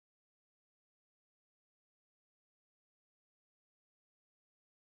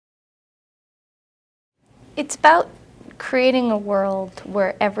It's about creating a world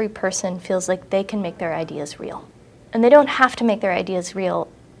where every person feels like they can make their ideas real. And they don't have to make their ideas real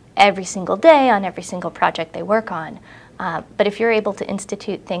every single day on every single project they work on. But if you're able to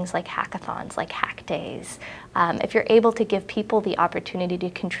institute things like hackathons, like hack days, if you're able to give people the opportunity to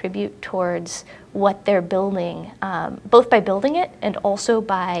contribute towards what they're building, both by building it and also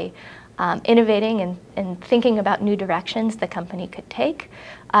by innovating and thinking about new directions the company could take,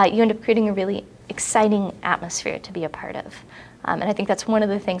 you end up creating a really exciting atmosphere to be a part of. And I think that's one of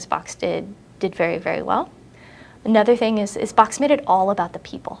the things Box did very, very well. Another thing is Box made it all about the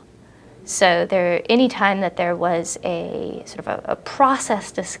people. So any time that there was a sort of a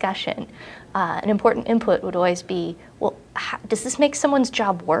process discussion, an important input would always be, well, does this make someone's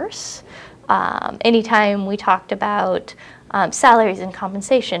job worse? Anytime we talked about salaries and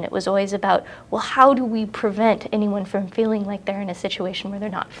compensation, it was always about, well, how do we prevent anyone from feeling like they're in a situation where they're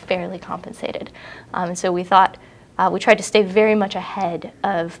not fairly compensated? And so we thought, we tried to stay very much ahead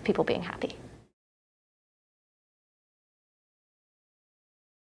of people being happy.